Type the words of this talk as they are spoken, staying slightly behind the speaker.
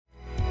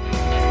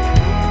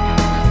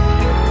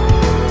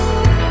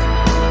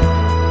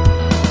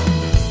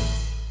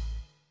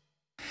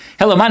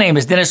Hello, my name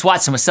is Dennis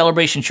Watson with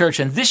Celebration Church,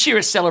 and this year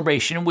at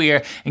Celebration, we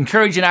are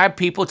encouraging our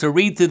people to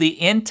read through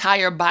the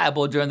entire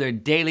Bible during their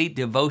daily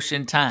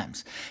devotion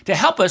times. To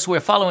help us,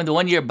 we're following the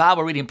one-year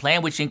Bible reading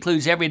plan, which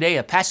includes every day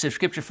a passage of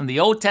Scripture from the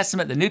Old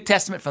Testament, the New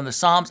Testament, from the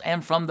Psalms,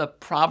 and from the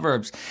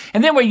Proverbs.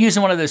 And then we're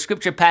using one of those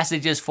Scripture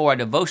passages for our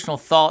devotional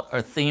thought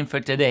or theme for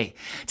today.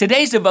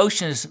 Today's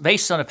devotion is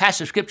based on a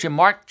passage of Scripture,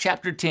 Mark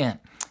chapter 10.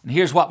 And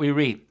here's what we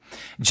read.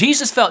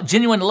 Jesus felt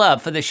genuine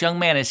love for this young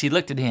man as he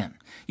looked at him.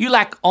 You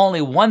lack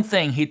only one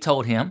thing, he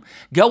told him.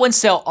 Go and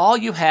sell all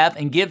you have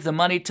and give the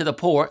money to the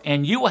poor,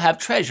 and you will have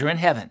treasure in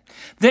heaven.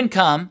 Then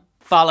come,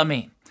 follow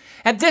me.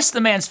 At this,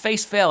 the man's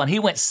face fell, and he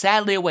went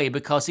sadly away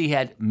because he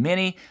had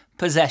many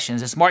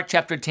possessions. It's Mark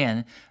chapter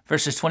 10,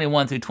 verses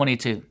 21 through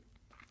 22.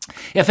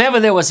 If ever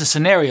there was a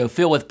scenario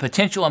filled with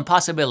potential and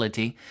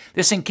possibility,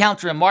 this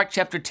encounter in Mark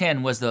chapter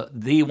 10 was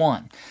the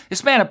one.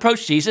 This man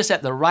approached Jesus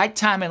at the right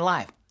time in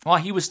life while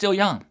he was still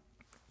young.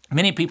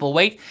 Many people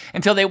wait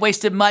until they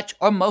wasted much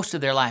or most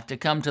of their life to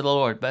come to the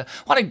Lord. But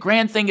what a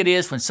grand thing it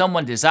is when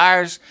someone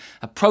desires,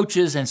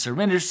 approaches, and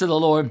surrenders to the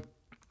Lord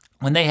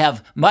when they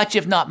have much,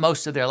 if not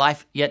most, of their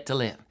life yet to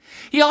live.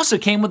 He also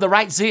came with the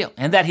right zeal,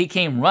 in that he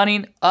came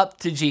running up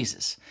to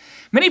Jesus.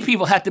 Many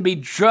people have to be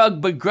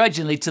drugged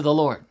begrudgingly to the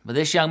Lord, but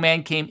this young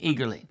man came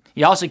eagerly.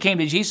 He also came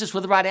to Jesus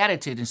with the right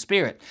attitude and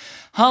spirit,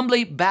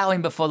 humbly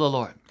bowing before the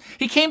Lord.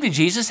 He came to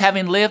Jesus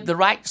having lived the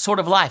right sort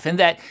of life, and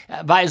that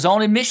by his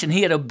own admission,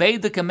 he had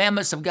obeyed the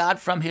commandments of God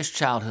from his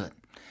childhood.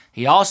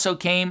 He also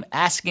came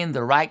asking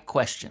the right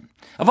question.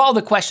 Of all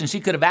the questions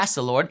he could have asked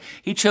the Lord,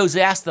 he chose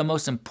to ask the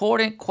most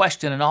important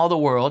question in all the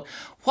world: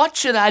 what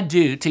should I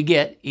do to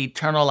get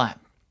eternal life?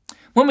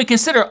 When we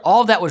consider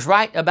all that was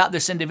right about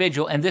this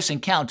individual and this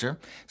encounter,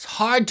 it's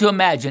hard to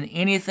imagine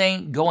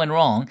anything going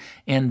wrong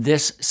in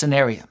this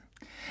scenario.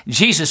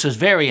 Jesus was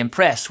very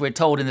impressed, we're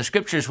told in the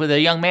Scriptures, with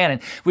a young man,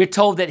 and we're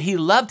told that he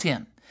loved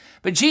him.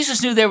 But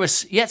Jesus knew there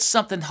was yet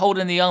something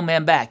holding the young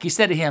man back. He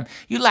said to him,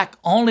 you lack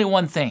only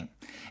one thing.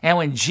 And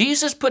when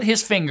Jesus put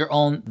his finger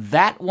on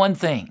that one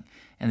thing,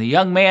 and the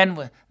young man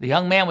with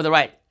the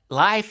right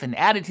life and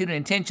attitude and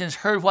intentions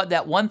heard what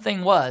that one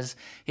thing was,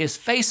 his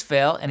face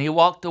fell and he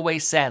walked away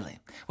sadly.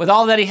 With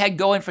all that he had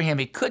going for him,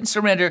 he couldn't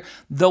surrender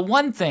the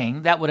one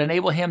thing that would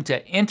enable him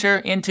to enter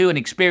into and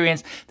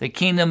experience the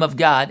kingdom of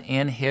God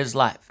in his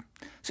life.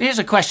 So here's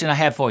a question I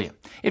have for you.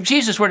 If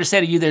Jesus were to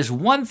say to you, there's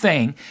one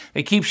thing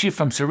that keeps you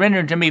from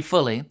surrendering to me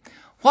fully,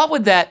 what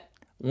would that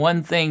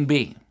one thing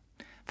be?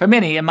 For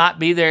many, it might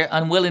be their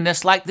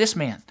unwillingness, like this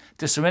man,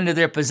 to surrender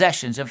their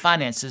possessions and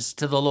finances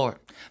to the Lord.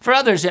 For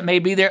others, it may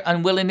be their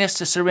unwillingness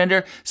to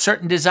surrender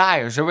certain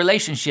desires or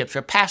relationships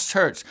or past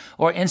hurts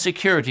or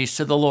insecurities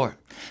to the Lord.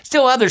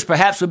 Still others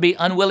perhaps would be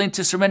unwilling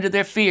to surrender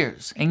their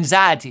fears,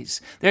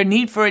 anxieties, their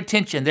need for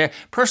attention, their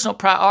personal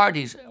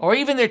priorities, or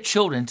even their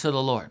children to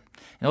the Lord,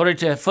 in order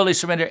to fully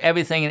surrender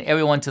everything and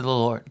everyone to the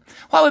Lord.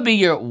 What would be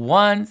your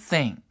one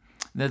thing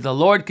that the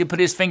Lord could put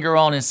his finger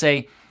on and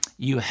say,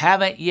 you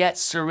haven't yet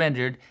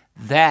surrendered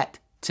that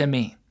to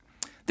me?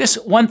 This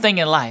one thing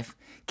in life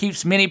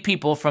keeps many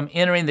people from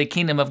entering the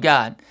kingdom of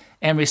God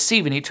and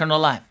receiving eternal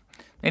life.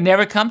 They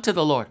never come to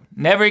the Lord,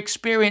 never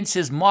experience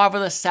his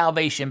marvelous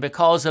salvation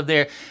because of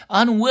their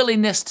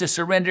unwillingness to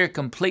surrender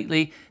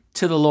completely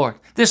to the Lord.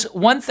 This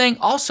one thing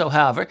also,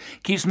 however,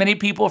 keeps many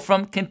people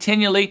from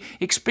continually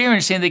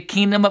experiencing the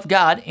kingdom of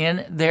God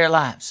in their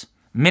lives.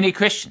 Many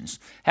Christians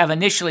have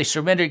initially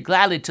surrendered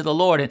gladly to the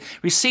Lord and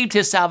received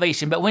his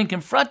salvation, but when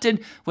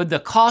confronted with the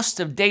cost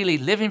of daily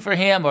living for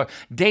him or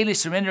daily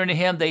surrendering to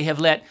him, they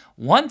have let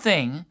one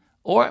thing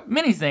or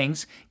many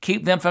things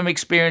keep them from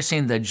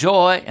experiencing the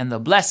joy and the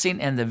blessing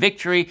and the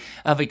victory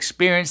of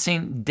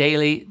experiencing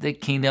daily the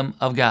kingdom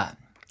of God.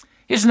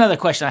 Here's another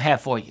question I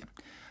have for you.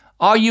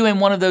 Are you in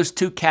one of those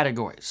two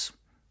categories,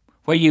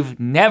 where you've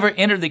never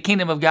entered the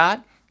kingdom of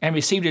God and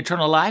received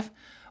eternal life,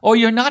 or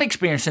you're not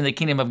experiencing the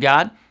kingdom of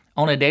God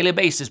on a daily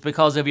basis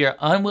because of your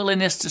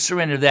unwillingness to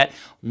surrender that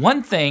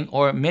one thing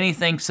or many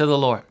things to the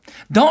Lord?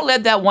 Don't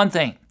let that one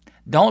thing,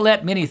 don't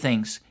let many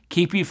things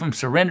keep you from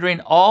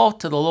surrendering all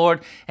to the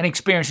Lord and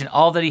experiencing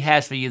all that he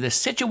has for you. The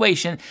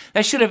situation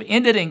that should have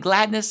ended in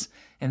gladness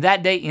and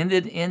that day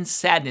ended in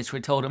sadness,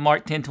 we're told in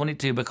Mark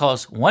 10:22,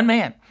 because one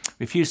man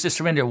refused to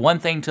surrender one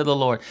thing to the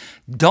Lord.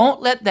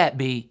 Don't let that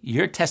be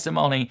your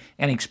testimony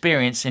and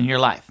experience in your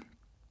life.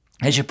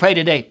 As you pray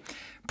today,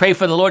 pray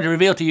for the Lord to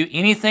reveal to you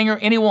anything or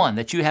anyone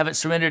that you haven't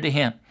surrendered to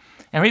him,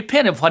 and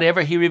repent of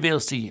whatever he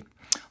reveals to you.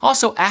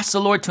 Also, ask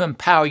the Lord to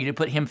empower you to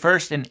put him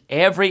first in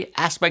every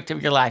aspect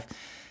of your life.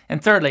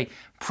 And thirdly,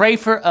 pray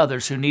for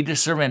others who need to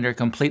surrender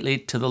completely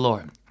to the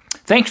Lord.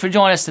 Thanks for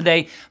joining us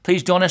today.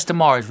 Please join us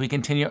tomorrow as we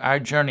continue our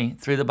journey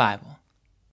through the Bible.